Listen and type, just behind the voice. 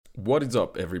What is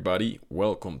up, everybody?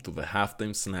 Welcome to the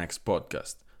Halftime Snacks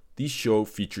podcast. This show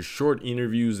features short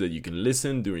interviews that you can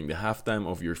listen during the halftime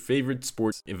of your favorite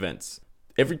sports events.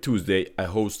 Every Tuesday, I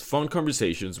host fun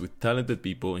conversations with talented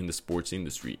people in the sports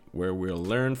industry, where we'll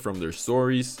learn from their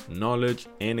stories, knowledge,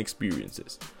 and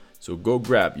experiences. So go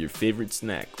grab your favorite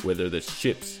snack, whether that's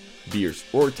chips, beers,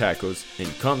 or tacos,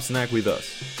 and come snack with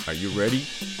us. Are you ready?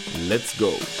 Let's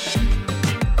go!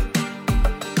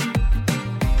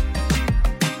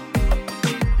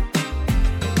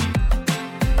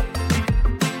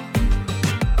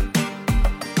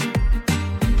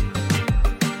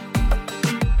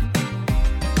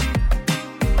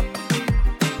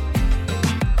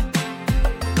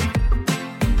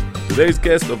 Today's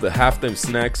guest of the Halftime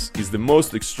Snacks is the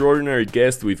most extraordinary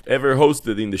guest we've ever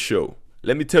hosted in the show.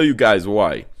 Let me tell you guys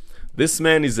why. This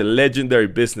man is a legendary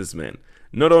businessman.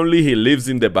 Not only he lives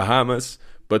in the Bahamas,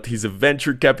 but he's a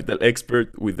venture capital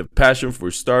expert with a passion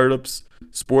for startups,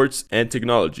 sports, and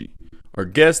technology. Our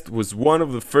guest was one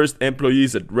of the first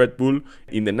employees at Red Bull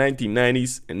in the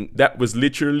 1990s, and that was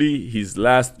literally his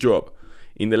last job.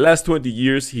 In the last 20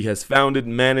 years, he has founded,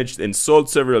 managed, and sold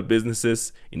several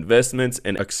businesses, investments,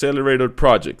 and accelerator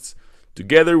projects.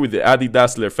 Together with the Adi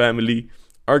Dassler family,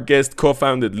 our guest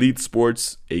co-founded Lead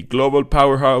Sports, a global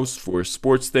powerhouse for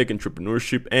sports tech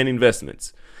entrepreneurship and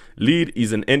investments. Lead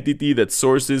is an entity that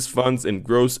sources, funds, and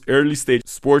grows early-stage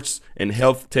sports and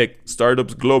health tech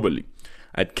startups globally.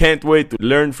 I can't wait to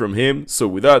learn from him, so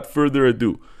without further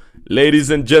ado,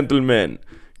 ladies and gentlemen,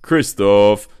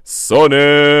 Christoph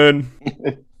Sonnen.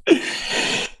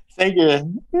 Thank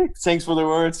you. Thanks for the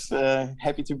words.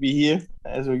 Happy to be here.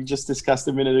 As we just discussed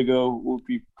a minute ago, would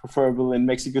be preferable in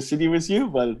Mexico City with you,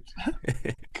 but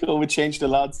COVID changed a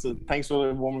lot. So thanks for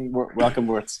the warm welcome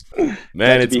words.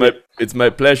 Man, it's my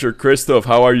pleasure. Christoph,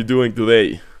 how are you doing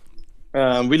today?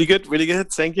 Really good.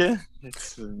 Thank you.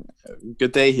 It's a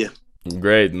good day here.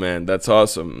 Great, man. That's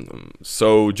awesome. I'm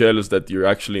so jealous that you're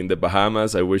actually in the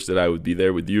Bahamas. I wish that I would be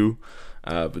there with you.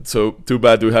 But so too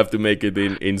bad we have to make it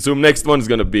in Zoom. Next one is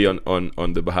going to be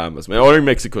on the Bahamas, man, or in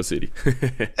Mexico City.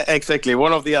 Exactly.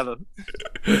 One of the other.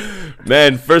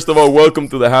 Man, first of all, welcome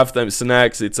to the Halftime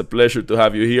Snacks. It's a pleasure to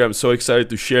have you here. I'm so excited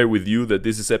to share with you that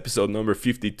this is episode number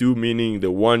 52, meaning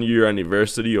the 1-year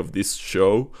anniversary of this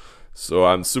show. So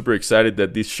I'm super excited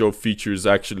that this show features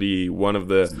actually one of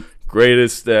the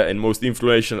greatest and most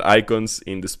influential icons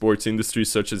in the sports industry,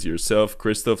 such as yourself,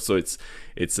 Christoph. So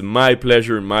it's my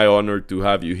pleasure and my honor to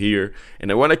have you here.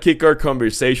 And I want to kick our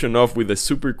conversation off with a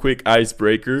super quick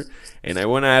icebreaker. And I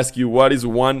want to ask you, what is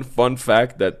one fun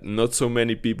fact that not so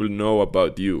many people know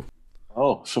about you?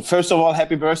 Oh, so first of all,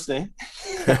 happy birthday.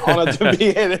 Honored to be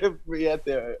at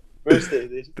the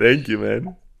birthday. Thank you,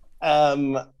 man.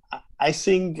 I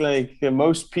think like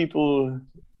most people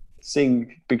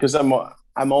think, because I'm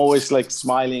always like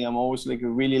smiling. I'm always like a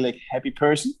really like happy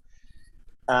person.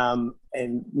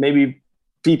 And maybe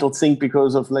people think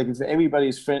because of like,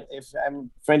 if I'm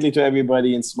friendly to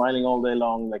everybody and smiling all day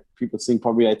long, like people think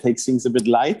probably I take things a bit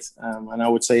light. And I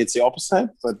would say it's the opposite,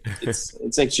 but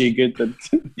it's actually good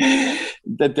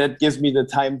that gives me the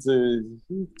time to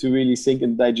really think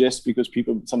and digest, because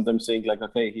people sometimes think like,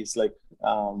 okay, he's like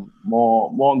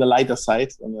more on the lighter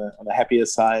side, on the happier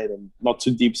side, and not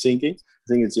too deep thinking.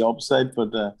 I think it's the opposite,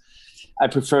 but I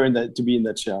prefer to be in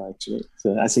that chair, actually.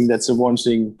 So I think that's the one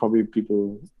thing probably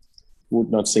people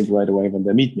would not think right away when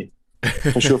they meet me.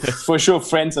 For sure,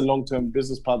 friends and long-term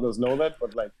business partners know that,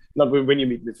 but like not when you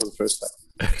meet me for the first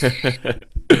time.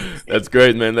 That's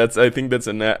great, man. I think that's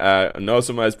an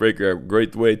awesome icebreaker, a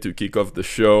great way to kick off the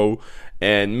show.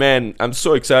 And man, I'm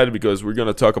so excited because we're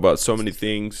gonna talk about so many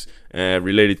things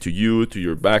related to you, to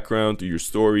your background, to your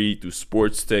story, to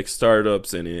sports tech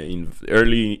startups, and in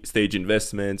early stage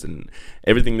investments, and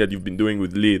everything that you've been doing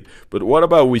with Lead. But what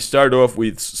about we start off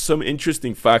with some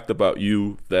interesting fact about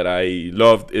you that I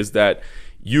loved, is that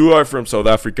you are from South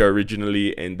Africa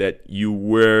originally, and that you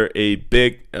were a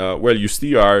big, you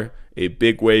still are a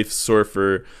big wave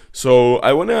surfer. So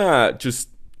I wanna just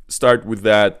start with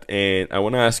that, and I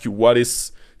want to ask you, what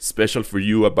is special for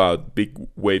you about big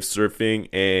wave surfing,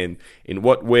 and in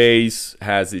what ways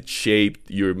has it shaped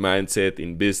your mindset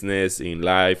in business, in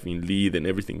life, in Lead, and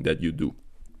everything that you do?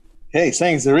 Hey,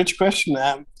 thanks. A rich question.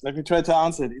 Let me try to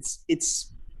answer it. It's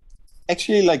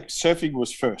actually like surfing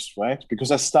was first, right?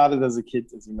 Because I started as a kid,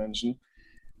 as you mentioned,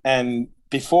 and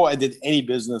before I did any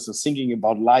business or thinking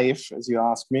about life, as you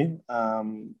asked me,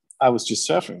 I was just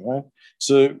surfing, right?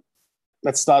 So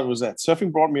let's start with that.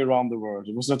 Surfing brought me around the world.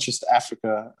 It was not just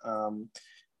Africa.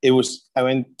 I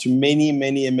went to many,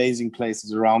 many amazing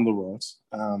places around the world.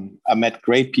 I met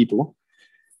great people.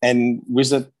 And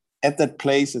with that at that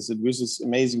place, as it was this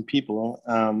amazing people,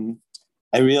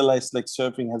 I realized like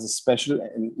surfing has a special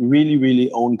and really, really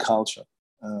own culture.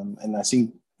 And I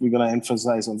think we're going to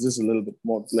emphasize on this a little bit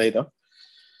more later.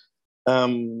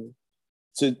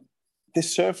 So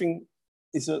this surfing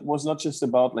was not just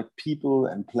about like people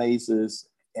and places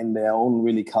and their own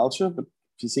really culture, but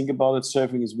if you think about it,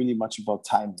 surfing is really much about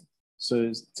timing.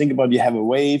 So think about, you have a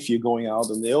wave, you're going out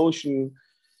in the ocean.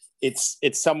 It's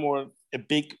somewhat a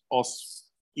big or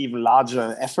even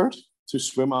larger effort to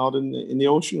swim out in the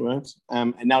ocean, right?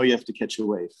 And now you have to catch a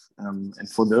wave. And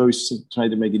for those who try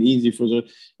to make it easy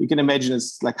you can imagine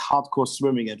it's like hardcore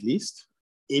swimming, at least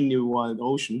in the wild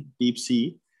ocean, deep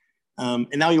sea. And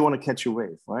now you want to catch a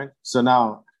wave, right? So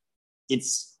now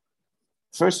it's,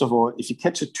 first of all, if you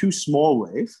catch a too small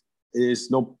wave, it's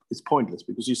pointless,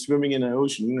 because you're swimming in an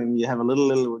ocean and you have a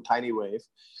little tiny wave.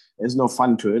 There's no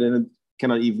fun to it, and it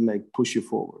cannot even like push you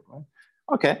forward, right?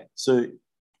 Okay, so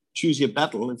choose your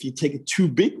battle. If you take a too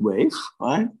big wave,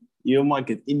 right, you might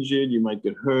get injured, you might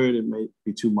get hurt, it may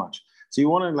be too much. So you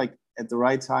want to like at the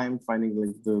right time finding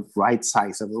like the right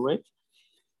size of the wave,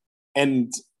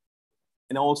 and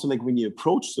also like when you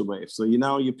approach the wave. So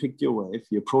you picked your wave,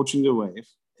 you're approaching the wave.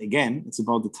 Again, it's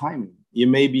about the timing. You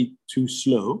may be too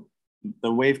slow,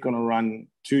 the wave gonna run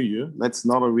to you. That's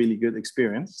not a really good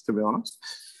experience, to be honest.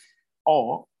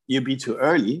 Or you be too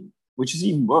early, which is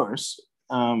even worse.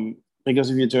 Because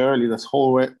if you're too early, this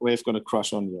whole wave gonna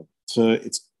crush on you. So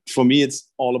for me, it's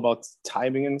all about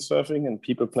timing in surfing and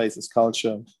people, places,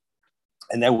 culture.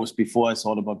 And that was before I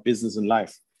thought about business and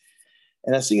life.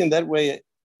 And I think in that way,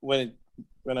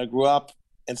 when I grew up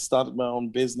and started my own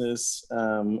business,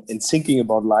 and thinking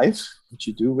about life, which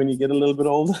you do when you get a little bit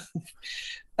older,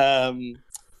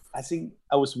 I think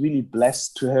I was really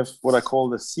blessed to have what I call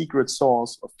the secret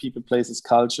sauce of people, places,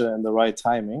 culture, and the right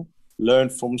timing,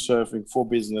 learned from surfing for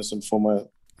business and for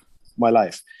my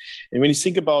life. And when you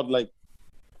think about like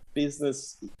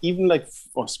business, even like,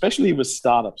 especially with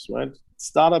startups, right?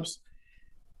 Startups,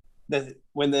 that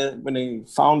when the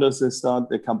founders, they start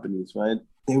their companies, right?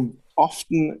 They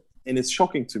often, and it's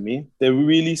shocking to me, they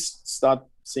really start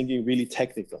thinking really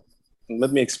technical. And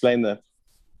let me explain that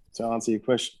to answer your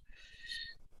question.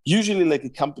 Usually, like a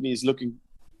company is looking,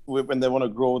 when they want to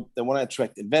grow, they want to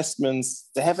attract investments.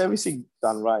 They have everything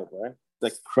done right?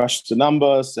 They crushed the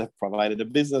numbers. They've provided a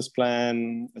business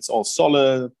plan. It's all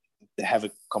solid. They have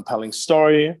a compelling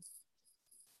story.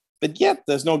 But yet,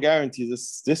 there's no guarantee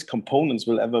this components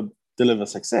will ever deliver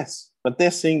success. But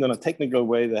they're seeing on a technical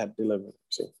way they have delivered.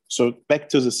 So back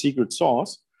to the secret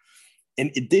sauce,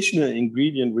 an additional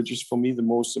ingredient, which is for me the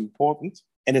most important,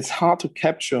 and it's hard to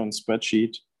capture on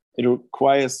spreadsheet. It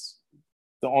requires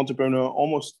the entrepreneur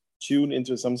almost tune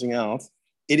into something else.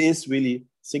 It is really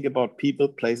think about people,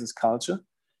 places, culture,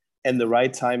 and the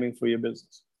right timing for your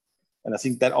business. And I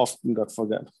think that often got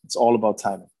forgotten. It's all about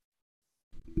timing.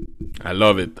 I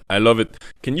love it.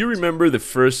 Can you remember the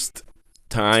first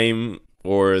time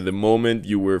or the moment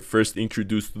you were first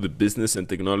introduced to the business and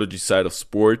technology side of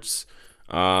sports?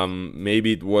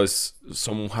 Maybe it was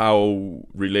somehow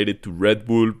related to Red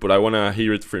Bull, but I want to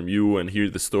hear it from you and hear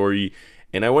the story.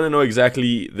 And I want to know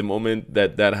exactly the moment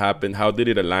that happened. How did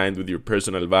it align with your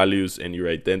personal values and your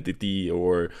identity?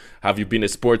 Or have you been a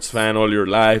sports fan all your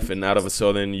life and out of a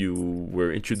sudden you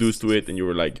were introduced to it and you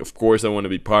were like, of course I want to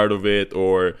be part of it?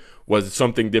 Or was it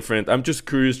something different? I'm just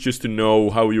curious just to know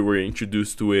how you were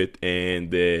introduced to it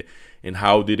and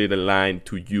how did it align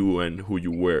to you and who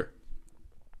you were?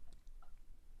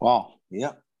 Wow.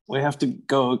 Yeah. We have to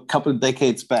go a couple of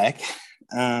decades back.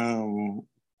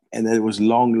 And it was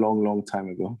long time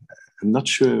ago. I'm not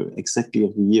sure exactly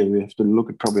of the year. We have to look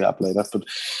it probably up later, but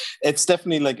it's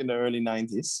definitely like in the early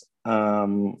 90s.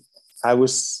 I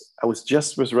was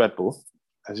just with Red Bull,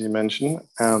 as you mentioned.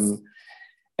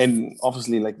 And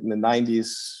obviously like in the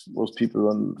 90s, most people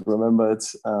don't remember it.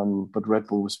 But Red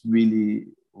Bull was really,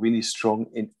 really strong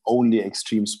in only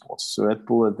extreme sports. So Red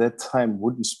Bull at that time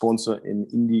wouldn't sponsor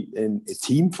in a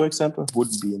team, for example,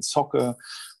 wouldn't be in soccer,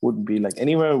 wouldn't be like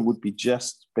anywhere, would be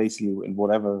just basically in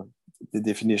whatever the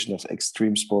definition of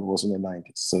extreme sport was in the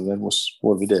 90s. So that was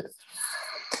what we did.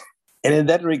 And in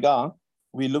that regard,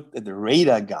 we looked at the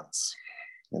radar guns,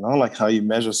 like how you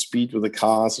measure speed with the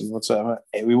cars and whatsoever.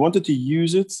 And we wanted to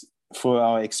use it for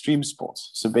our extreme sports.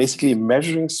 So basically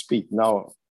measuring speed.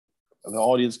 Now, the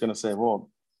audience is going to say, well,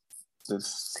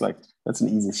 that's an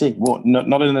easy thing. Well,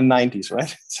 not in the 90s,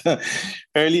 right? So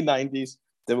early 90s,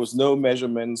 there was no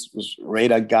measurements with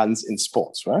radar guns in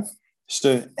sports, right?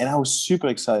 So, and I was super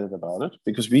excited about it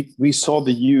because we saw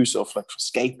the use of like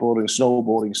skateboarding,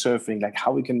 snowboarding, surfing, like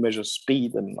how we can measure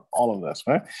speed and all of this,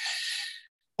 right?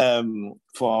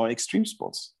 For our extreme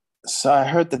sports. So I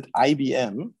heard that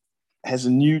IBM has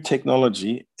a new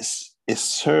technology, a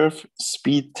surf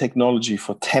speed technology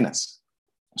for tennis.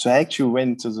 So I actually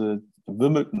went to the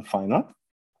Wimbledon final,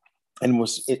 and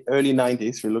was in early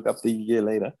 90s. We look up the year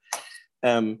later.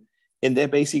 And they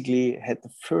basically had the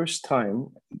first time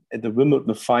at the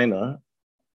Wimbledon final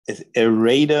a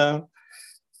radar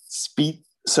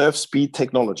surf speed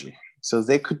technology. So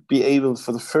they could be able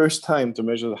for the first time to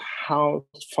measure how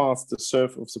fast the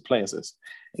surf of the players is.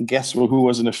 And guess who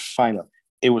was in the final?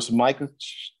 It was Michael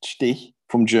Stich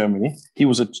from Germany. He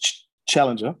was a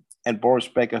challenger, and Boris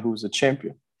Becker, who was a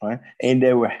champion. Right? And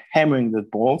they were hammering the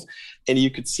balls, and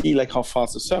you could see like how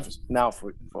fast the surf is. Now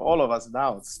for all of us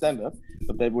now it's standard,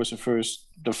 but that was the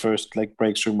first like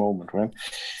breakthrough moment, right?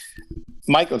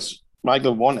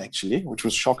 Michael won actually, which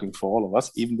was shocking for all of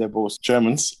us, even they're both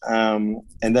Germans. And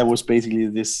that was basically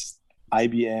this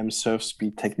IBM surf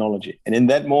speed technology. And in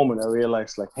that moment I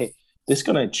realized like, hey, this is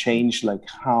gonna change like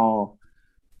how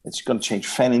it's gonna change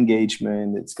fan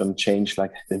engagement, it's gonna change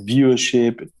like the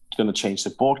viewership, going to change the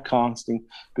broadcasting,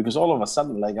 because all of a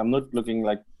sudden, like I'm not looking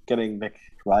like getting like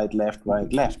right,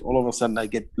 left. All of a sudden I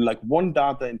get like one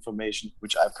data information,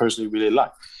 which I personally really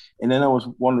like. And then I was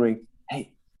wondering,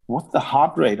 hey, what's the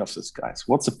heart rate of this guys?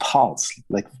 What's the pulse?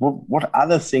 Like what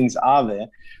other things are there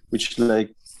which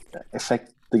like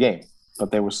affect the game?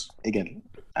 But there was, again,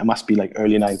 I must be like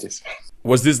early 90s.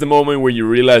 Was this the moment where you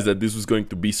realized that this was going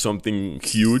to be something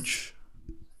huge?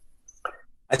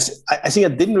 I think I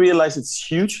didn't realize it's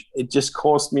huge. It just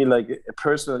caused me like a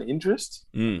personal interest,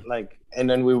 like, and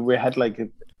then we had like,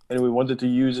 and we wanted to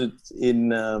use it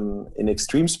in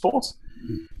extreme sports,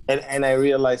 and I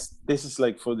realized this is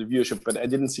like for the viewership, but I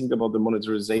didn't think about the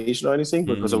monetization or anything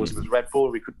because I was with Red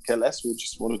Bull. We couldn't care less. We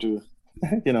just wanted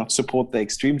to, support the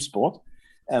extreme sport.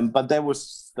 But that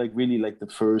was like really like the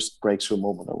first breakthrough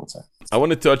moment, I would say. I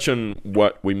want to touch on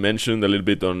what we mentioned a little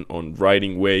bit on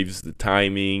riding waves, the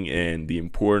timing and the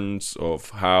importance of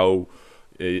how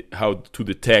to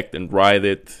detect and ride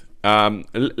it.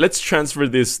 Let's transfer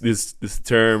this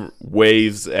term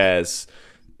waves as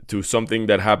to something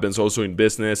that happens also in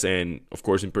business and of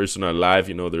course in personal life.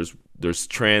 There's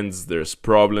trends, there's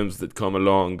problems that come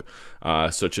along,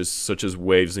 such as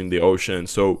waves in the ocean.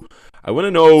 So I want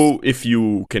to know if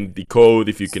you can decode,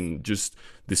 if you can just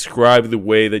describe the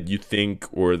way that you think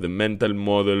or the mental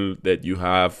model that you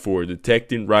have for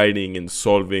detecting, riding, and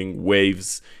solving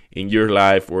waves in your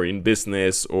life or in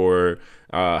business, or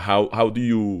how do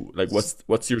you like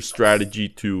what's your strategy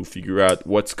to figure out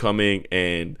what's coming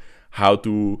and how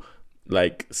to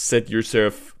like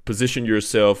position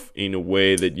yourself in a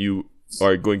way that you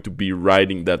are going to be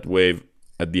riding that wave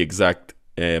at the exact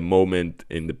moment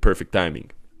in the perfect timing.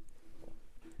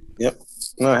 Yep.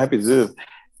 No, happy to do it.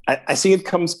 I think it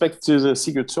comes back to the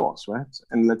secret sauce, right?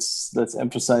 And let's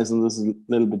emphasize on this a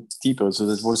little bit deeper. So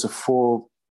this was the 4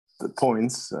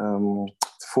 points,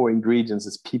 4 ingredients: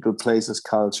 is people, places,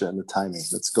 culture, and the timing.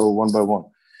 Let's go one by one.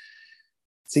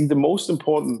 I think the most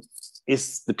important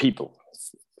is the people.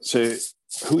 So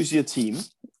who's your team?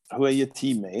 Who are your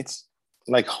teammates?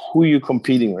 Like who you're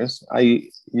competing with?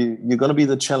 You're going to be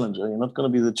the challenger. You're not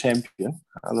going to be the champion.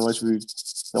 Otherwise,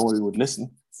 nobody would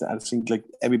listen. I think like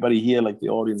everybody here, like the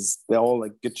audience, they're all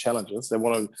like good challengers. They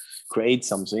want to create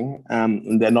something,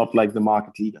 and they're not like the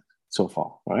market leader so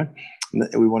far, right? And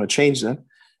we want to change that.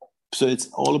 So it's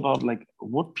all about like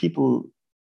what people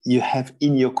you have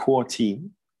in your core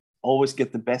team. Always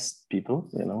get the best people,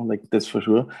 like this for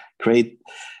sure. Create,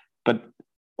 but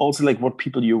also like what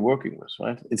people you're working with,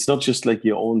 right? It's not just like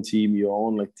your own team, your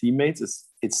own like teammates.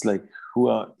 It's like who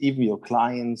are even your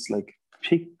clients. Like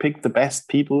pick the best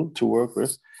people to work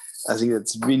with. I think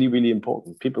it's really, really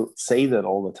important. People say that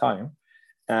all the time.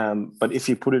 But if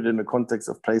you put it in the context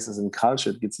of places and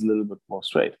culture, it gets a little bit more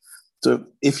straight. So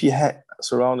if you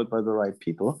surrounded by the right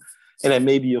people, and it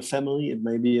may be your family, it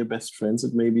may be your best friends,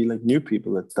 it may be like new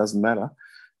people, it doesn't matter.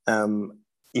 And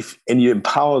you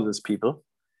empower these people,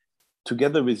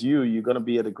 together with you, you're going to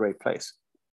be at a great place,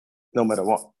 no matter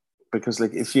what. Because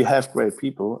like if you have great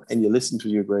people and you listen to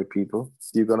your great people,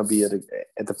 you're going to be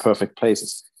at the perfect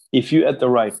places. If you're at the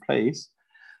right place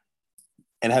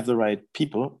and have the right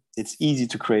people, it's easy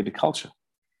to create a culture.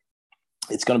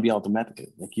 It's going to be automatic.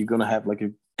 Like you're going to have like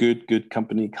a good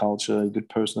company culture, a good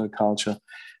personal culture,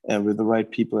 with the right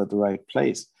people at the right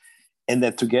place. And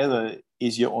that together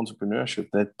is your entrepreneurship.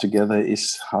 That together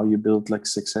is how you build like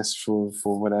successful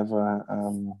for whatever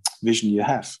vision you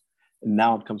have. And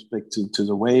now it comes back to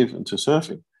the wave and to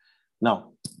surfing.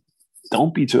 Now,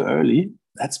 don't be too early.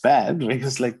 That's bad,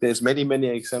 because like there's many, many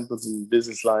examples in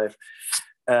business life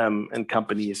and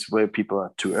companies where people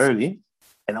are too early.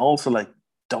 And also like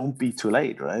don't be too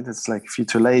late, right? It's like if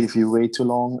you're too late, if you wait too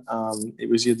long, it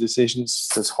was your decisions.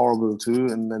 That's horrible too,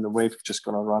 and then the wave is just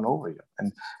gonna run over you.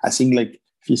 And I think like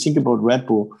if you think about Red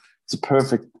Bull, it's a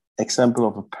perfect example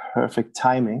of a perfect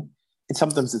timing. And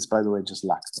sometimes it's, by the way, just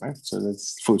luck, right? So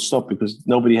that's full stop, because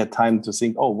nobody had time to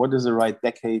think, oh, what is the right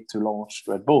decade to launch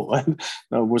Red Bull, right?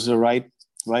 No, it was the right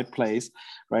place,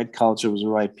 right culture, was the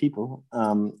right people.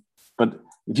 But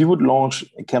if you would launch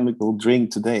a chemical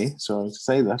drink today, so to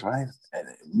say that, right,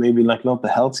 maybe like not the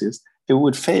healthiest, it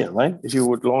would fail, right? If you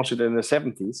would launch it in the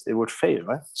 70s, it would fail,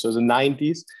 right? So the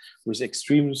 90s was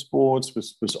extreme sports,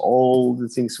 was all the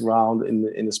things around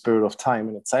in the spirit of time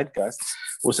and the zeitgeist,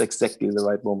 was exactly the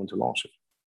right moment to launch it.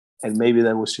 And maybe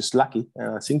that was just lucky,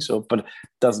 I think so, but it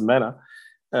doesn't matter.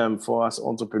 For us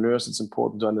entrepreneurs, it's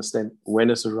important to understand when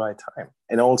is the right time.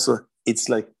 And also, it's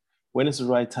like, when is the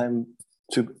right time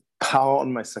to power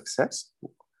on my success?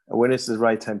 And when is the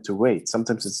right time to wait?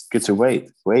 Sometimes it's good to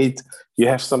wait. You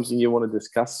have something you want to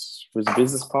discuss with a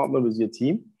business partner, with your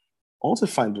team. Also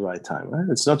find the right time, right?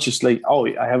 It's not just like, oh,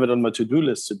 I have it on my to-do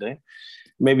list today.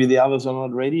 Maybe the others are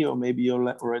not ready, or maybe you're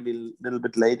already a little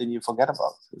bit late and you forget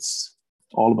about it. It's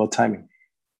all about timing.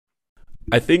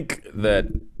 I think that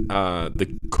the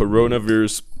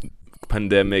coronavirus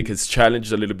pandemic has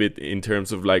challenged a little bit in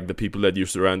terms of like the people that you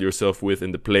surround yourself with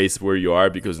in the place where you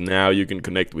are, because now you can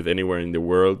connect with anyone in the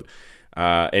world,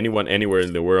 anyone anywhere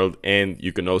in the world, and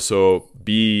you can also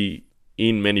be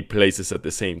in many places at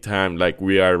the same time, like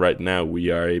we are right now.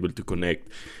 We are able to connect.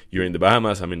 You're in the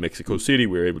Bahamas, I'm in Mexico City.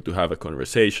 We're able to have a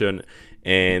conversation,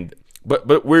 and but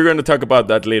we're going to talk about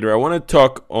that later. I want to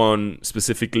talk on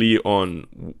specifically on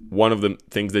one of the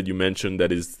things that you mentioned,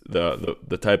 that is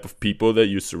the type of people that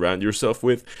you surround yourself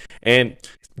with. And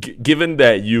given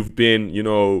that you've been,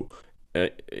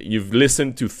 you've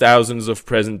listened to thousands of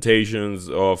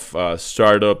presentations of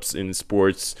startups in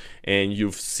sports, and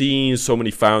you've seen so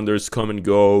many founders come and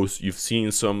go. You've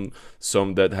seen some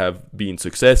that have been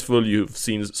successful. You've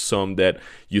seen some that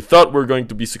you thought were going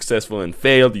to be successful and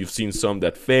failed. You've seen some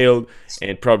that failed,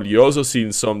 and probably you also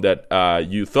seen some that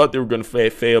you thought they were going to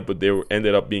fail, but they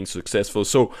ended up being successful.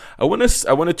 So I want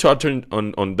to touch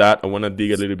on that. I want to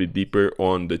dig a little bit deeper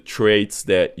on the traits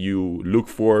that you look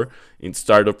for in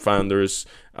startup founders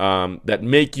that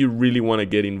make you really want to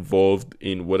get involved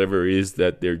in whatever it is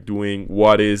that they're doing.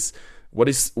 What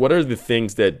are the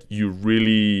things that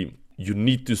you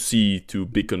need to see to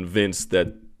be convinced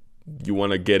that you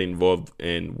want to get involved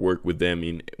and work with them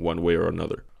in one way or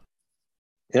another?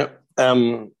 Yeah.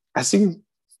 I think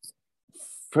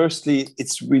firstly,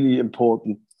 it's really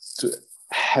important to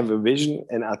have a vision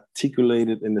and articulate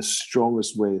it in the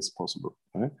strongest way as possible.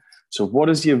 Right? So what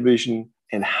is your vision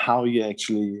and how you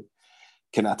actually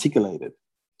can articulate it?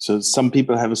 So some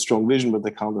people have a strong vision, but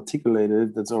they can't articulate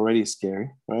it. That's already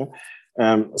scary, right?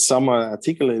 Some are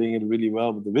articulating it really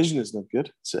well, but the vision is not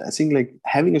good. So I think like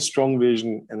having a strong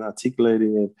vision and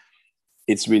articulating it,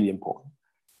 it's really important.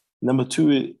 Number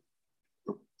two,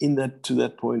 to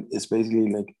that point is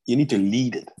basically like you need to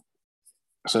lead it.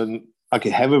 So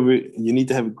okay, you need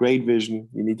to have a great vision.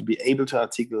 You need to be able to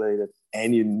articulate it,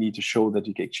 and you need to show that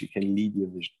you actually can lead your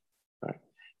vision. Right?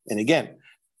 And again,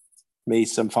 maybe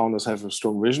some founders have a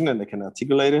strong vision and they can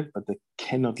articulate it, but they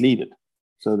cannot lead it.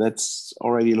 So that's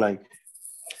already like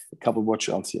a couple watch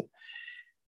outs here.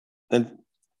 Then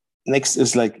next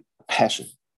is like passion.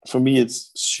 For me,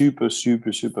 it's super,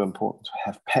 super, super important to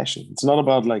have passion. It's not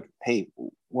about like, hey,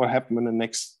 what happened in the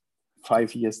next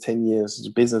 5 years, 10 years, it's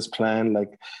a business plan.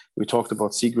 Like we talked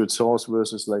about secret sauce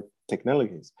versus like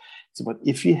technologies. So, but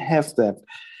if you have that,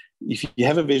 if you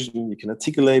have a vision, you can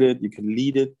articulate it, you can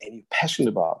lead it, and you're passionate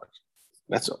about it.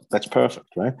 That's perfect,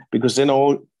 right? Because then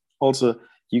also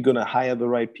you're going to hire the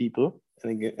right people.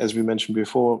 And again, as we mentioned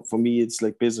before, for me, it's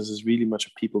like business is really much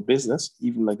a people business,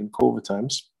 even like in COVID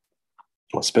times,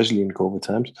 or especially in COVID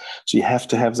times. So you have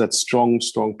to have that strong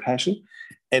passion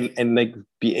and like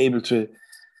be able to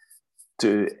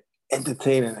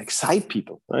entertain and excite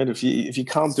people, right? If you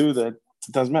can't do that,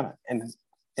 it doesn't matter.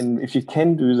 And if you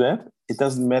can do that, it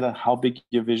doesn't matter how big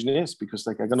your vision is, because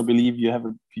like I'm gonna believe you're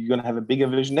gonna have a bigger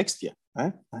vision next year,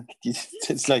 right? Like,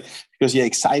 it's like because you're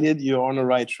excited, you're on the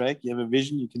right track, you have a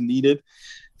vision, you can lead it,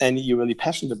 and you're really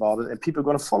passionate about it, and people are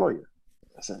gonna follow you.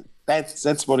 So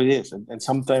that's what it is. And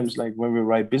sometimes like when we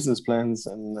write business plans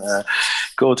and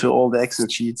go to all the Excel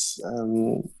sheets,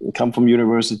 come from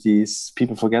universities,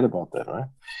 people forget about that, right?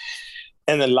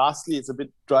 And then lastly, it's a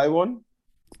bit dry one,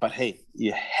 but hey,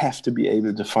 you have to be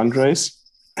able to fundraise.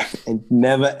 and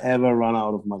never ever run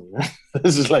out of money.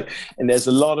 This is like, and there's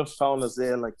a lot of founders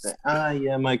there like that.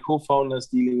 Yeah, my co-founder is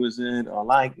dealing with it, or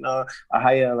like, no, I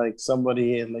hire like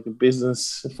somebody like a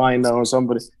business finder or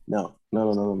somebody. No.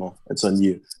 It's on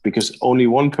you, because only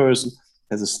one person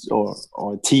has or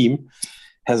a team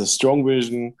has a strong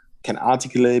vision, can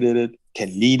articulate it, can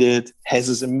lead it, has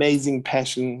this amazing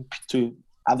passion to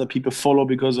other people follow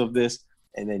because of this,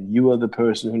 and then you are the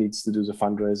person who needs to do the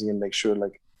fundraising and make sure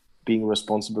like being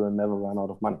responsible and never run out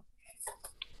of money.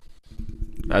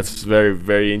 That's very,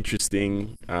 very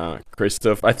interesting,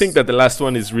 Christoph. I think that the last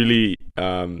one is really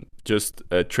just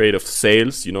a trait of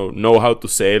sales, know how to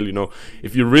sell.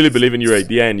 If you really believe in your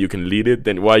idea and you can lead it,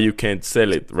 then why you can't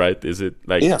sell it, right? Is it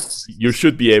like you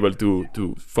should be able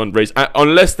to fundraise,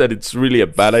 unless that it's really a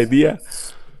bad idea,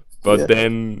 but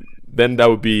then that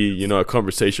would be, a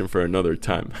conversation for another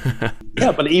time.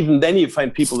 Yeah, but even then you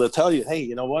find people that tell you, hey,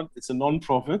 you know what? It's a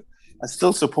non-profit. I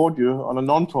still support you on a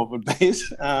non-profit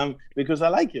base because I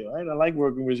like you, right? I like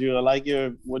working with you. I like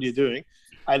what you're doing.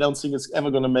 I don't think it's ever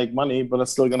going to make money, but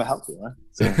it's still going to help you, right?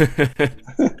 So.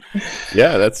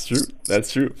 Yeah, that's true.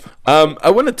 That's true. I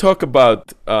want to talk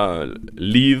about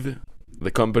Lead,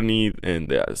 the company, and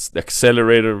the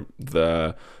accelerator,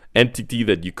 the entity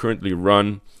that you currently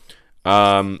run.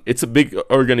 It's a big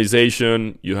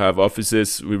organization. You have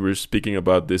offices. We were speaking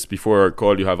about this before our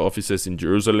call. You have offices in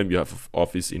Jerusalem. You have an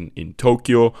office in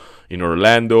Tokyo, in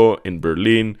Orlando, in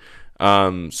Berlin.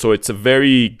 So it's a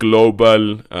very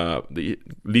global, the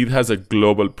Lead has a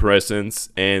global presence,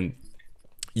 and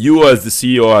you as the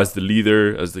CEO, as the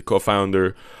leader, as the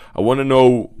co-founder, I want to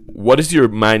know, what is your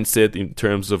mindset in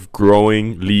terms of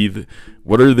growing Lead?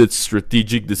 What are the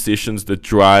strategic decisions that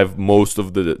drive most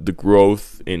of the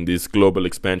growth in this global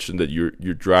expansion that you're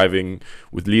driving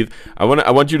with Lead? I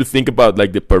want you to think about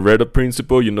like the Pareto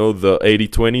principle, the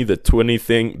 80-20, the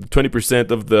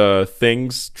 20% of the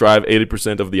things drive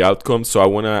 80% of the outcomes. So I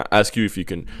want to ask you if you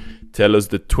can tell us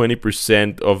the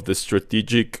 20% of the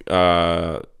strategic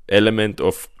element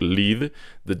of Lead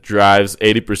that drives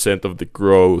 80% of the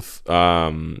growth,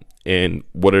 and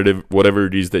whatever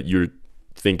it is that you're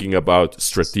thinking about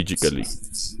strategically.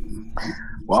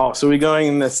 Wow, so we're going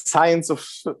in the science of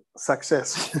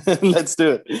success. Let's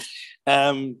do it.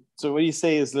 So what you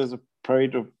say is there's a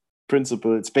Pareto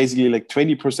principle. It's basically like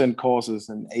 20% causes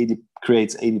and 80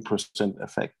 creates 80%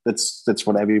 effect. That's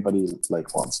what everybody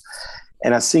like wants.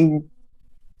 And I think,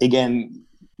 again,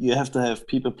 you have to have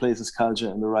people, places, culture,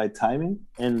 and the right timing.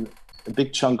 And a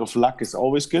big chunk of luck is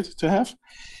always good to have.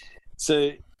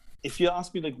 So if you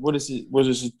ask me, like, what is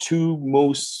the two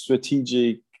most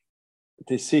strategic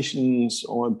decisions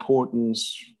or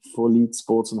importance for Lead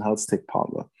Sports and Health Tech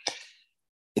partner?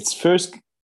 It's first,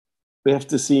 we have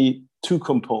to see two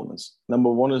components.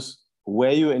 Number one is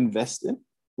where you invest in,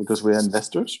 because we're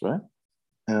investors, right?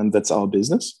 And that's our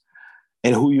business.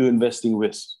 And who you're investing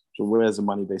with. So where is the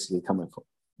money basically coming from?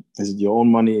 Is it your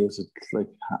own money? Is it like,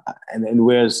 and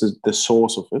where is the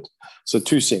source of it? So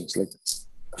two things, like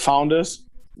founders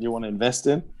you want to invest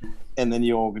in, and then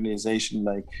your organization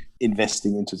like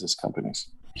investing into these companies.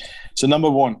 So number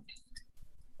one,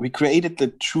 we created the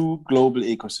true global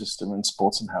ecosystem in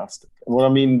sports and health. And what I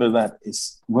mean by that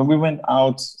is when we went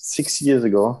out 6 years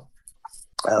ago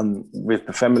with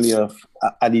the family of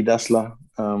Adi Dassler,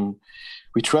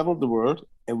 we traveled the world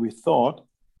and we thought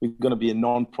we're going to be a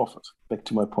non-profit, back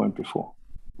to my point before.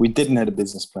 We didn't have a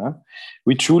business plan.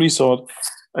 We truly thought,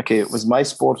 okay, it was my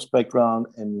sports background,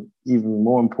 and even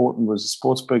more important was the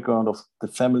sports background of the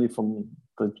family, from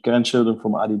the grandchildren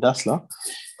from Adi Dassler.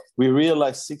 We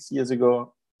realized 6 years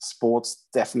ago, sports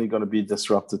definitely going to be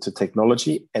disrupted to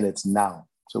technology, and it's now.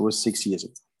 So it was 6 years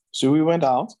ago. So we went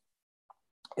out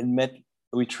and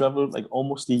we traveled like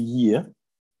almost a year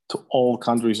to all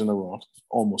countries in the world,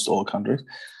 almost all countries.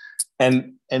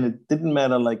 And it didn't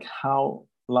matter like how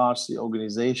large the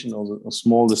organization or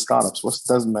small the startups was,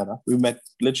 doesn't matter. We met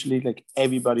literally like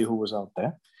everybody who was out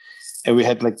there. And we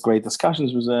had like great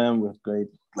discussions with them. We had great,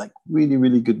 like really,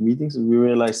 really good meetings. And we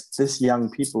realized this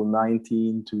young people,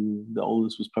 19 to the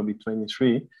oldest was probably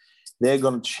 23, they're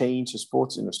going to change the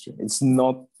sports industry. It's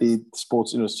not the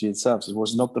sports industry itself. It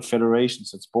was not the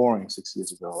federations. It's boring 6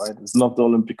 years ago, right? It's not the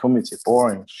Olympic Committee,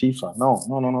 boring, FIFA.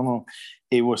 No.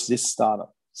 It was this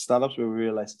startups where we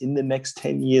realized in the next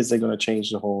 10 years, they're going to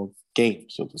change the whole game,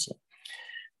 so to say.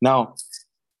 Now,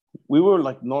 we were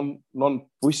like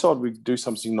we thought we'd do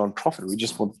something non-profit. We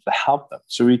just wanted to help them.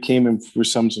 So we came in for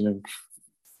something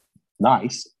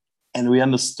nice, and we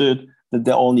understood that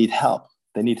they all need help.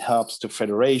 They need help to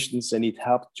federations. They need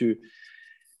help to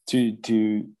to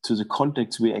the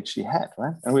contacts we actually had,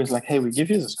 right? And we was like, hey, we give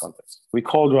you this context. We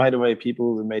called right away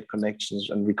people, we made connections,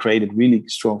 and we created really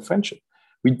strong friendship.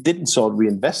 We didn't start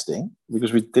reinvesting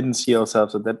because we didn't see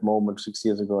ourselves at that moment 6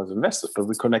 years ago as investors, but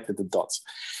we connected the dots.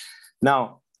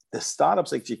 Now, the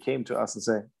startups actually came to us and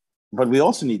said, but we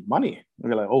also need money.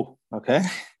 And we're like, oh, okay.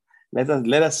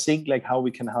 Let us think like how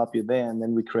we can help you there. And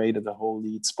then we created a whole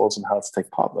lead sports and health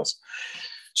tech partners.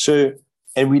 So,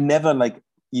 and we never like,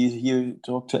 you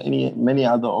talk to many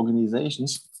other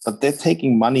organizations, but they're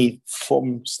taking money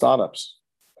from startups.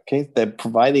 Okay, they're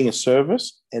providing a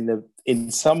service, and they're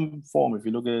in some form. If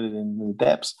you look at it in the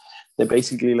depths, they're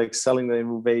basically like selling the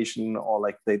innovation, or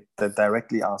like they're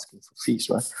directly asking for fees,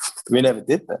 right? We never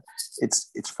did that.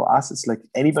 It's for us. It's like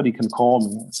anybody can call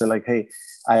me and say like, hey,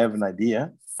 I have an idea.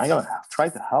 I'm gonna try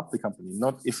to help the company.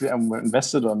 Not if I'm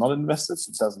invested or not invested.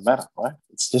 It doesn't matter, right?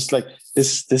 It's just like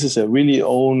this. This is a really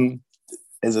own.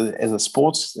 As a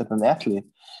sports, as an athlete,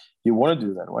 you want to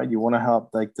do that, right? You want to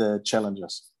help like the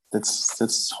challengers.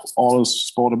 That's all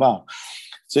sport about.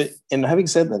 So, and having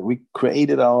said that, we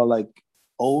created our like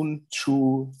own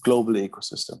true global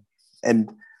ecosystem,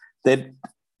 and that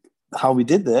how we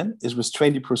did that is with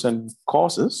 20%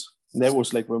 courses. That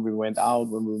was like when we went out,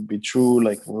 when we would be true,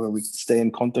 like when we stay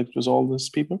in contact with all these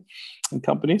people and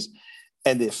companies,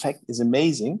 and the effect is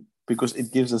amazing because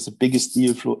it gives us the biggest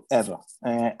deal flow ever.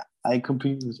 I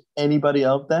compete with anybody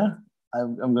out there.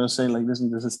 I'm going to say like,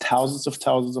 listen, this is thousands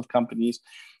of companies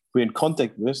we're in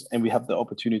contact with, and we have the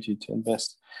opportunity to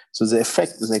invest. So the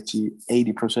effect is actually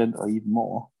 80% or even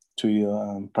more to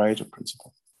your Pareto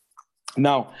principle.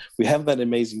 Now, we have that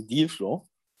amazing deal flow,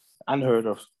 unheard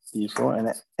of deal flow.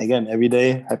 And again, every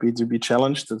day, happy to be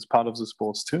challenged. That's part of the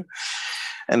sports too.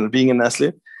 And being an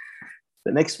athlete.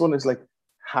 The next one is like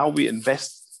how we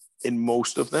invest in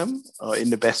most of them, or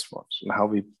in the best ones, and how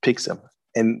we pick them.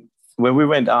 And when we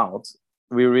went out,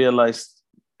 we realized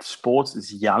sports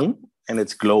is young and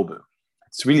it's global.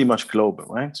 It's really much global,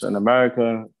 right? So in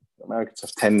America, Americans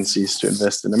have tendencies to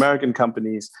invest in American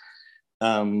companies.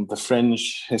 The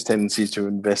French has tendencies to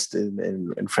invest in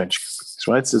French companies,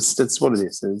 right? So that's what it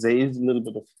is. There is a little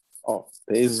bit of,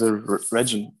 there is a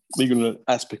regional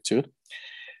aspect to it.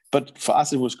 But for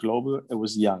us, it was global, it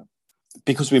was young.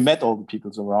 Because we met all the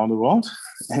people around the world,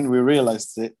 and we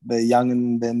realized that they're young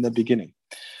in the beginning.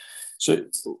 So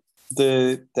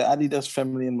the Adidas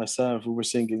family and myself, we were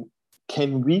thinking,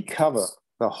 can we cover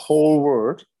the whole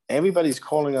world? Everybody's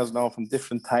calling us now from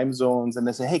different time zones, and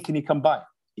they say, hey, can you come by?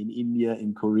 In India,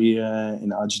 in Korea,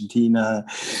 in Argentina,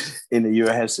 in the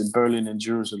US, in Berlin, in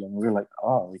Jerusalem. We're like,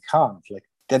 oh, we can't. Like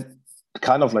that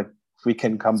kind of like, we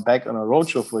can come back on a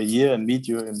roadshow for a year and meet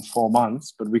you in 4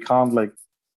 months, but we can't like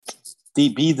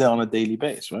be there on a daily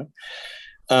basis, right?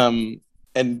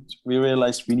 And we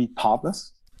realized we need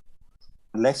partners,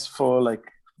 less for like,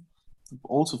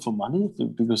 also for money,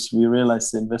 because we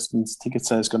realized the investments ticket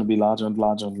size is going to be larger and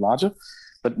larger and larger,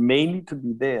 but mainly to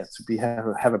be there,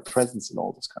 to have a presence in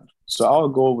all this country. So our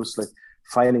goal was like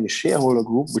finding a shareholder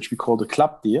group, which we call the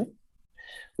club deal,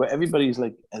 where everybody is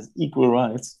like as equal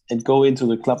rights, and go into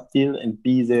the club deal and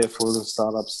be there for the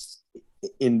startups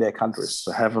in their countries.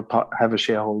 So have a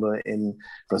shareholder in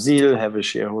Brazil, have a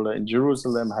shareholder in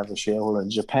Jerusalem, have a shareholder in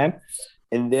Japan,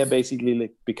 and they're basically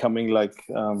like becoming like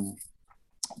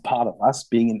part of us,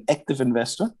 being an active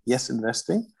investor, yes,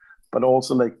 investing, but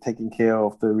also like taking care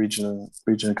of the regional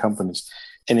companies.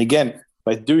 And again,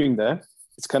 by doing that,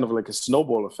 it's kind of like a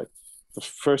snowball effect.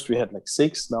 First we had like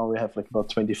 6, now we have like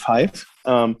about 25,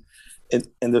 and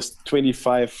there's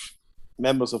 25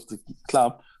 members of the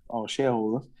club, our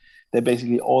shareholders. They're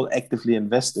basically all actively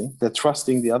investing. They're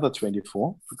trusting the other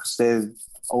 24 because they're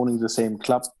owning the same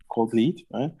club called Lead,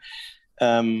 right?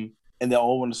 And they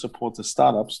all want to support the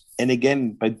startups. And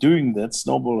again, by doing that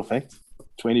snowball effect,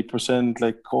 20%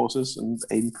 like courses and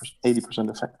 80%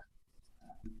 effect.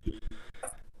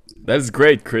 That's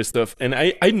great, Christoph. And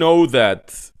I know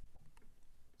that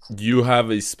you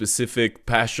have a specific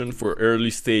passion for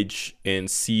early stage and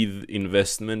seed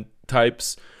investment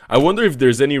types. I wonder if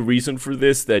there's any reason for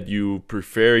this, that you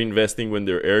prefer investing when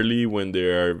they're early, when they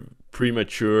are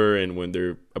premature, and when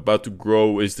they're about to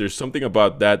grow. Is there something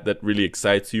about that really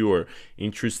excites you or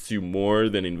interests you more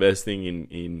than investing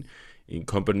in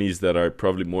companies that are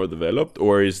probably more developed?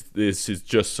 Or is this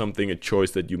just a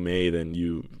choice that you made and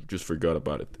you just forgot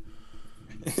about it?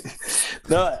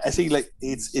 No, I think like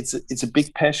it's a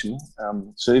big passion.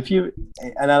 So if you,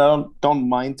 and I don't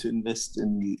mind to invest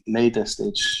in later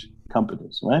stage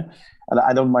companies, right? And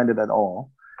I don't mind it at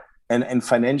all. And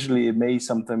financially, it may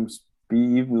sometimes be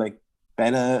even like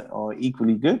better or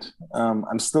equally good.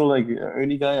 I'm still like an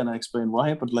early guy, and I explain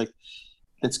why. But like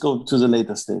let's go to the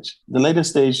later stage. The later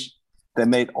stage, they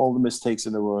made all the mistakes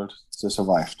in the world. They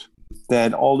survived. They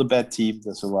had all the bad teams.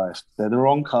 They survived. They had the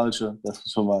wrong culture. They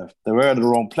survived. They were at the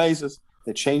wrong places.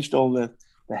 They changed all that.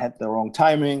 They had the wrong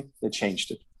timing. They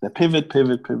changed it. They pivot.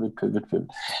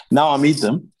 Now I meet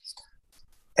them,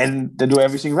 and they do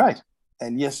everything right.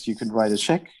 And yes, you can write a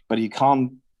check, but you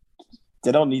can't.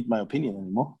 They don't need my opinion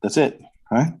anymore. That's it,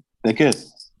 right? They're good.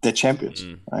 They're champions,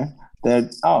 right?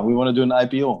 We want to do an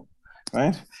IPO,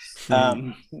 right?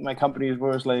 My company is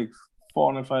worth like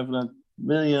 400, 500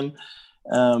 million.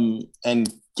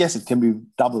 And yes, it can be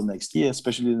double next year,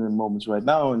 especially in the moments right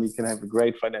now, and you can have a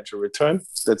great financial return.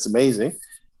 That's amazing.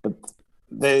 But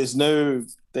there's no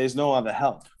other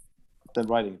help than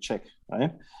writing a check,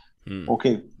 right?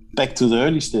 Okay, back to the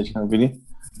early stage company.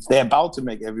 They're about to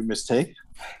make every mistake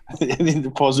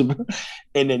possible,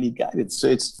 and then you guide it. So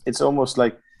it's almost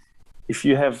like if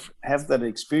you have that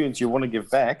experience, you want to give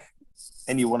back,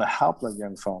 and you want to help like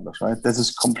young founders, right? This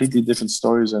is completely different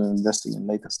stories than investing in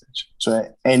later stage. So,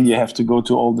 and you have to go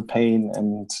to all the pain,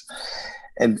 and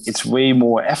it's way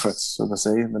more effort, so to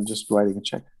say, than just writing a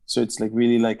check. So it's like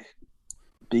really like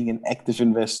being an active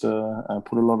investor,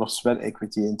 put a lot of sweat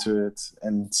equity into it,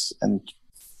 and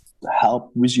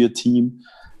help with your team,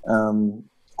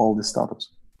 all the startups.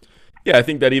 Yeah, I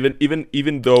think that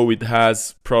even though it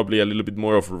has probably a little bit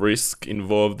more of risk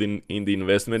involved in the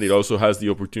investment, it also has the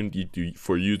opportunity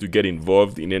for you to get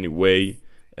involved in any way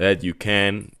that you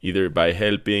can, either by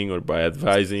helping or by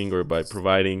advising or by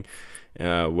providing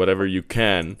whatever you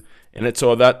can. And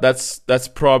so that's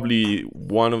probably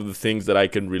one of the things that I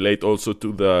can relate also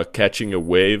to the catching a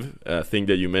wave thing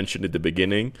that you mentioned at the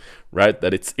beginning, right?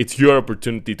 That it's your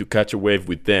opportunity to catch a wave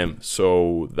with them.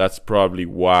 So that's probably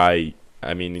why,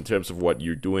 I mean, in terms of what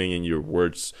you're doing and your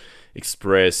words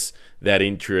express that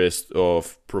interest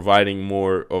of providing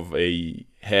more of a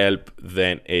help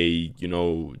than a,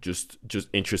 just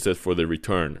interested for the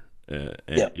return,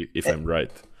 if I'm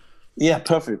right. Yeah,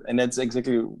 perfect. And that's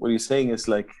exactly what you're saying is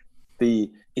like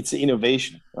it's the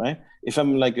innovation, right? If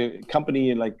I'm like a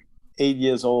company like 8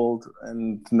 years old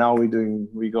and now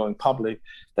we're going public,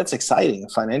 that's exciting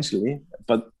financially,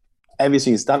 but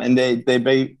everything is done, and there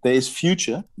is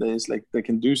future. There is like they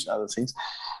can do other things,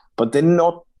 but they're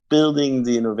not building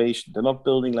the innovation. They're not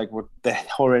building like what they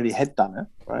already had done,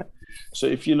 right? So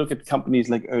if you look at companies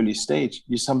like early stage,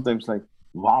 you sometimes like,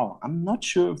 wow, I'm not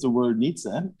sure if the world needs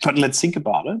that, but let's think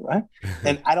about it, right?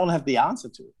 And I don't have the answer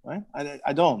to it, right?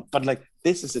 I don't. But like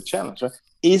this is a challenge, right?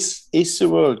 Is the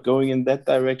world going in that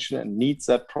direction and needs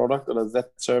that product or that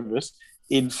service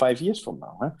in 5 years from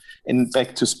now, right? And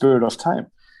back to spirit of time.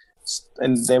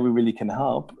 And there we really can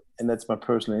help, and that's my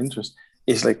personal interest,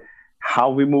 is like how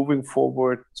we're moving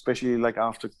forward, especially like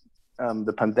after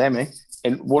the pandemic,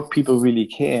 and what people really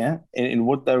care, and in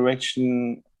what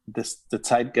direction the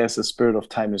zeitgeist, the spirit of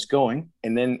time is going.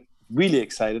 And then really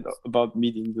excited about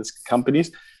meeting these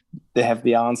companies. They have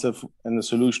the answer and the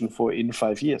solution for in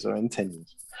 5 years or in 10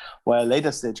 years. While a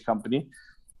later stage company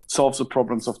solves the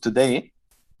problems of today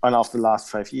and of the last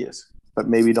 5 years, but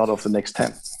maybe not of the next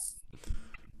 10.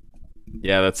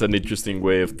 Yeah, that's an interesting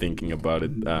way of thinking about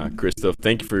it, Christoph.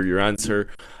 Thank you for your answer.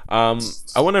 I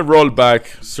want to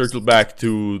circle back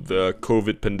to the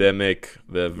COVID pandemic,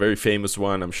 the very famous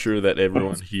one. I'm sure that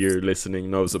everyone here listening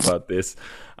knows about this.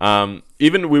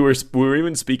 Even we were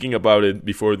even speaking about it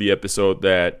before the episode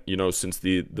that, since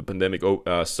the pandemic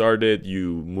started,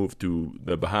 you moved to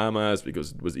the Bahamas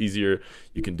because it was easier.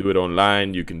 You can do it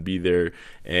online. You can be there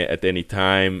at any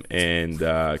time and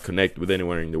connect with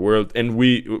anyone in the world. And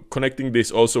we connecting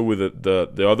this also with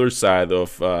the other side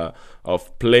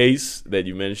of place that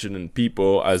you mentioned and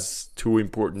people as two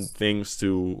important things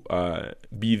to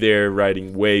be there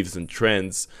riding waves and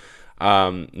trends.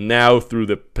 Now through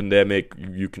the pandemic,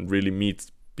 you can really meet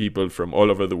people from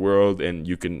all over the world, and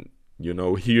you can,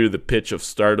 hear the pitch of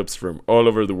startups from all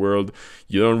over the world.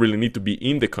 You don't really need to be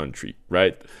in the country,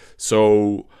 right?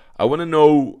 So I want to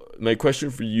know, my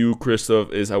question for you,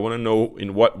 Christoph, is I want to know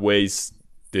in what ways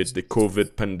did the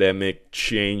COVID pandemic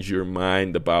change your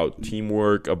mind about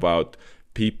teamwork, about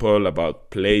people, about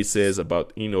places,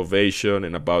 about innovation,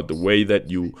 and about the way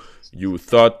that you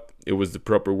thought it was the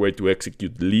proper way to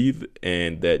execute lead,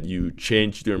 and that you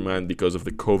changed your mind because of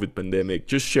the COVID pandemic?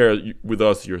 Just share with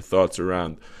us your thoughts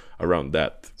around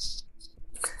that.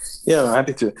 Yeah, I'm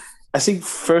happy to. I think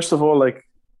first of all, like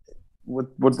what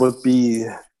would be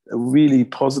a really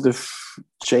positive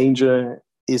changer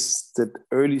is that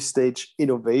early stage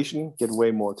innovation get way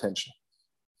more attention,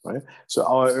 right? So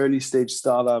our early stage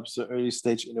startups, the early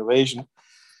stage innovation,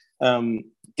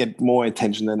 get more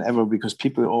attention than ever because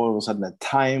people all of a sudden had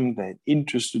time, they had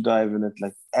interest to dive in it.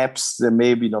 Like apps, they're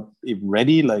maybe not even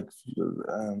ready, like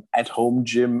at-home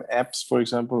gym apps, for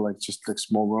example, like just like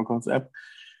small workouts app.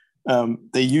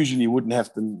 They usually wouldn't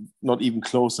have not even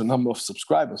close the number of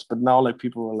subscribers. But now like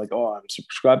people are like, oh, I'm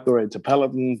subscribed already to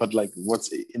Peloton, but like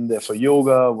what's in there for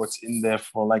yoga? What's in there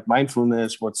for like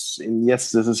mindfulness? What's in,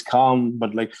 yes, this is calm,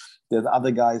 but like there's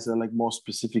other guys that are like more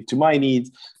specific to my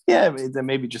needs. Yeah, they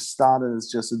maybe just started as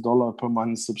just $1 per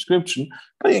month subscription,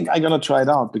 but I'm gonna try it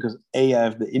out because A, I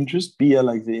have the interest, B, I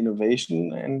like the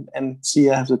innovation, and C,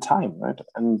 I have the time, right?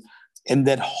 And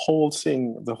that whole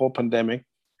thing, the whole pandemic,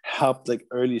 helped like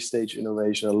early stage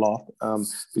innovation a lot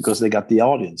because they got the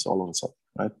audience all of a sudden,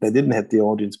 right? They didn't have the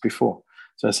audience before.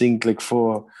 So I think like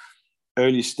for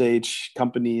early stage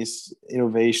companies,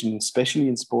 innovation, especially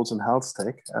in sports and health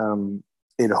tech,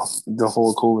 the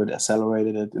whole COVID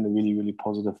accelerated it in a really, really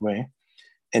positive way.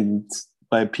 And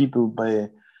by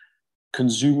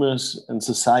consumers and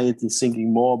society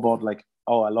thinking more about like,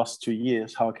 oh, I lost 2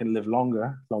 years, how I can live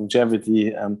longer,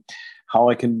 longevity, how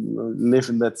I can live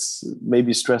in that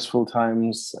maybe stressful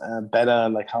times better,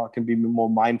 like how I can be more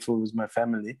mindful with my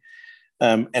family,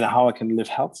 and how I can live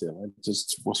healthier. It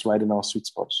just was right in our sweet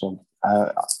spot. So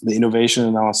the innovation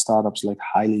in our startups like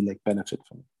highly like benefit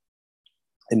from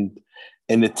it.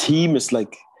 And the team is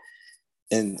like,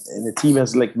 and the team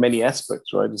has like many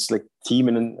aspects, right? It's like team,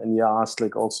 and you asked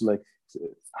like also like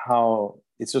how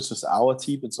it's not just our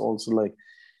team, it's also like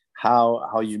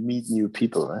how you meet new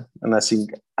people, right? And I think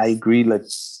I agree, like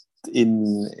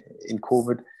in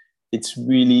COVID, it's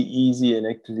really easy and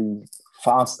actually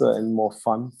faster and more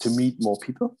fun to meet more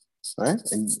people, right?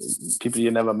 And people you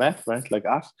never met, right? Like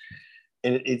us.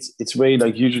 And it's very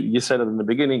like you said it in the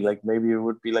beginning, like maybe it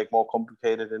would be like more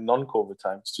complicated in non-COVID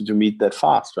times to meet that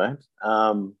fast, right?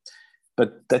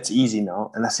 But that's easy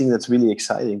now. And I think that's really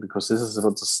exciting because this is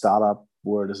what the startup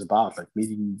world is about, like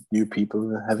meeting new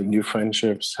people, having new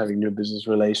friendships, having new business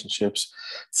relationships,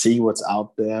 seeing what's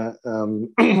out there,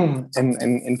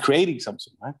 and creating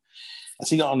something, right? I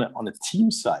think on a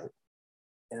team side,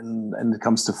 and it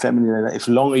comes to family, if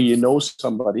longer you know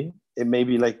somebody, it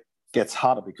maybe like gets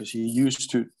harder because you're used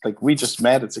to, like, we just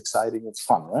met, it's exciting, it's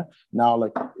fun, right? Now,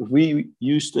 like if we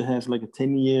used to have like a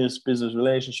 10 years business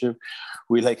relationship,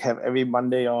 we like have every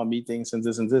Monday our meetings and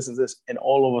this and this and this, and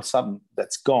all of a sudden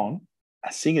that's gone. I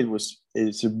think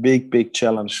it's a big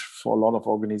challenge for a lot of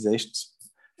organizations.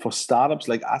 For startups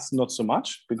like us, not so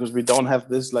much, because we don't have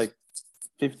this like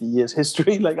 50 years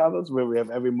history like others, where we have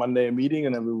every Monday a meeting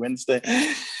and every Wednesday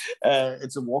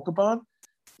it's a walkabout.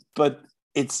 But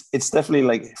it's definitely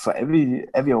like for every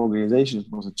organization, it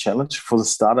was a challenge. For the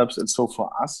startups, and so for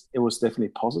us, it was definitely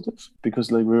positive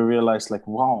because like we realized like,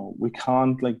 wow, we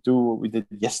can't like do what we did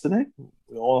yesterday.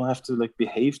 We all have to like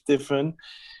behave different.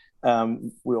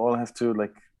 We all have to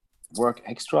like work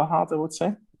extra hard, I would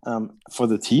say, for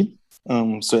the team.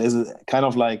 So as a kind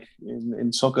of like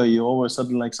in soccer, you always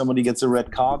suddenly like somebody gets a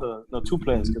red card, or no, two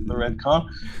players get the red card,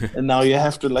 and now you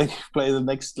have to like play the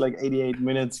next like 88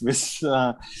 minutes with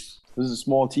a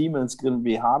small team, and it's going to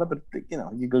be harder. But you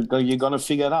know, you're going to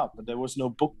figure it out. But there was no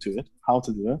book to it, how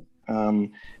to do it.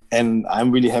 And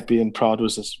I'm really happy and proud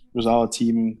with our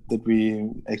team that we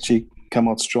actually come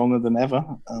out stronger than ever.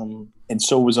 And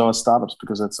so with our startups,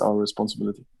 because that's our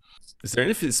responsibility. Is there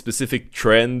any specific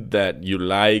trend that you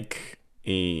like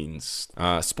in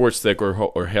sports tech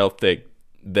or health tech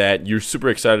that you're super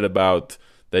excited about,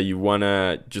 that you want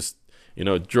to just, you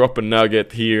know, drop a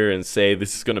nugget here and say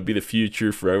this is going to be the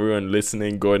future for everyone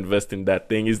listening, go invest in that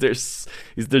thing? Is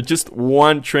there just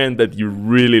one trend that you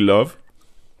really love?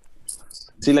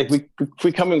 See, like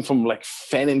we're coming from like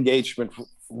fan engagement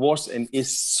was and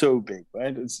is so big,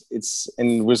 right? It's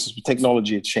and with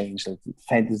technology it changed, like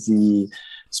fantasy,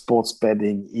 sports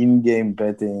betting, in-game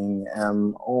betting,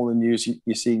 all the news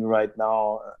you're seeing right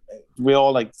now. We're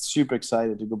all like super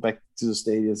excited to go back to the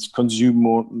stadiums, consume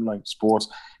more like sports.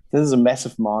 This is a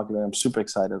massive market, and I'm super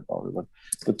excited about it.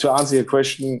 But to answer your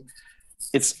question,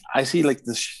 I see like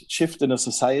the shift in a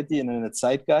society and in a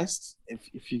zeitgeist.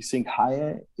 If you think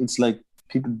higher, it's like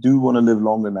people do want to live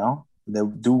longer now. They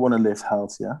do want to live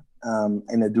healthier,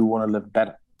 and they do want to live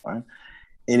better, right?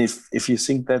 And if you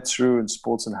think that through in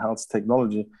sports and health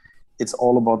technology, it's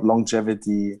all about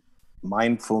longevity,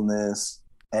 mindfulness,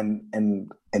 and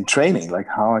training. Like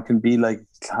how I can be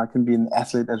an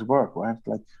athlete at work, right?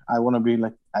 Like I want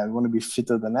to be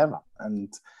fitter than ever.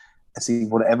 And I see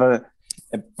whatever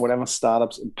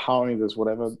startups empowering this,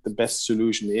 whatever the best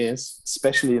solution is,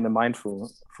 especially in a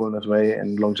mindfulness way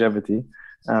and longevity.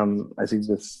 I think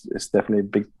this is definitely a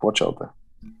big watch out there.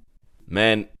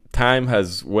 Man, time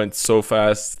has went so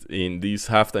fast in this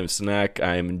halftime snack.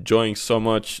 I'm enjoying so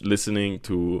much listening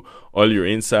to all your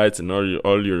insights and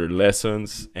all your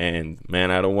lessons, and man,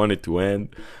 I don't want it to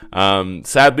end.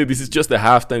 Sadly, this is just a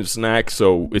halftime snack,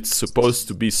 so it's supposed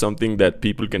to be something that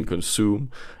people can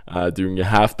consume during a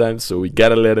halftime. So we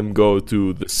gotta let them go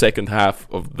to the second half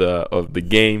of the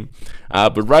game.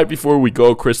 But right before we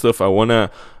go, Christoph, I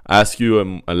wanna ask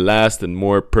you a last and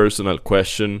more personal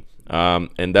question.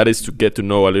 And that is to get to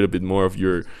know a little bit more of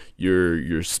your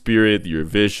spirit, your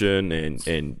vision,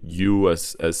 and you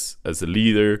as a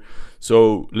leader.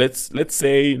 So let's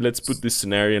put this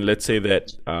scenario, and let's say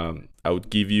that I would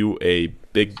give you a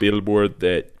big billboard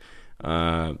that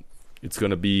it's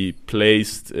gonna be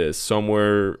placed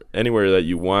somewhere, anywhere that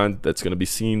you want. That's gonna be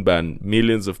seen by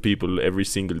millions of people every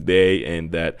single day,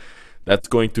 and that's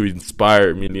going to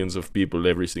inspire millions of people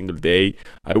every single day.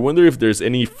 I wonder if there's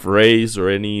any phrase or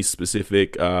any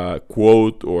specific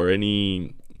quote or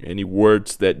any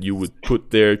words that you would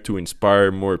put there to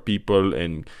inspire more people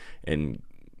and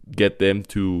get them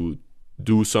to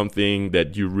do something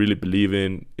that you really believe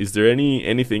in. Is there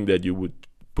anything that you would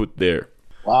put there?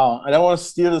 Wow, I don't want to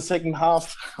steal the second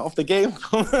half of the game.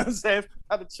 So I have to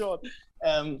cut it short.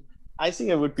 I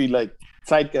think it would be like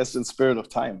zeitgeist and spirit of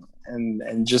time,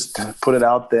 and just put it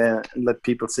out there and let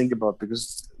people think about,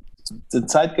 because the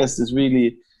zeitgeist is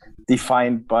really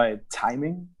defined by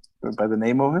timing, by the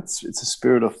name of it. It's a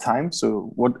spirit of time.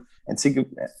 So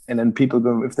and then people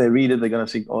go, if they read it, they're gonna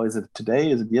think, oh, is it today?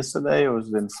 Is it yesterday? Or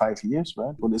is it in 5 years?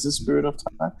 Right? What is the spirit of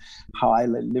time? How I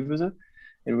live with it?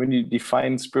 And when you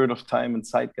define spirit of time and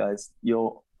zeitgeist,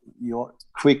 you're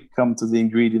quick come to the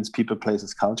ingredients: people,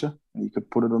 places, culture. And you could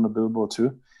put it on a billboard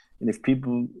too. And if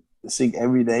people think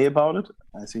every day about it,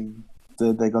 I think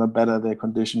they're going to better their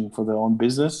condition for their own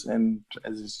business and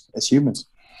as humans.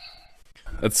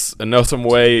 That's an awesome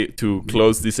way to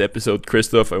close this episode,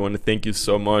 Christoph. I want to thank you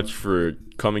so much for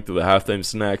coming to the Halftime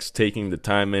Snacks, taking the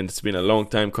time, and it's been a long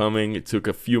time coming. It took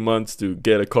a few months to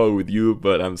get a call with you,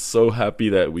 but I'm so happy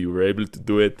that we were able to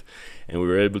do it, and we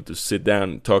were able to sit down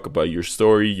and talk about your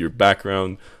story, your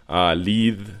background,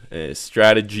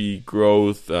 strategy,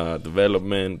 growth,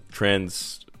 development,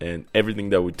 trends, and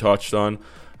everything that we touched on.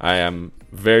 I am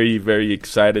very, very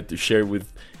excited to share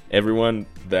with everyone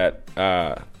that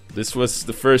this was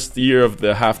the first year of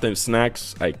the Halftime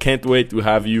Snacks. I can't wait to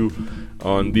have you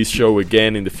on this show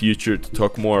again in the future to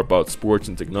talk more about sports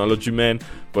and technology, man.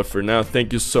 But for now,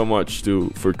 thank you so much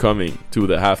for coming to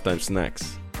the Halftime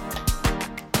Snacks.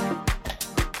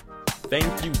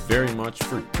 Thank you very much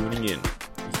for tuning in.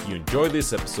 If you enjoyed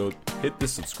this episode, hit the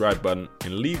subscribe button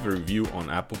and leave a review on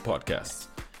Apple Podcasts.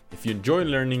 If you enjoy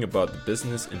learning about the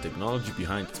business and technology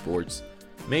behind sports,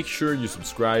 make sure you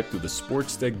subscribe to the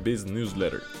Sports Tech Biz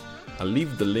newsletter. I'll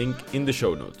leave the link in the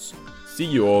show notes. See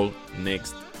you all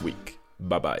next week.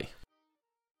 Bye-bye.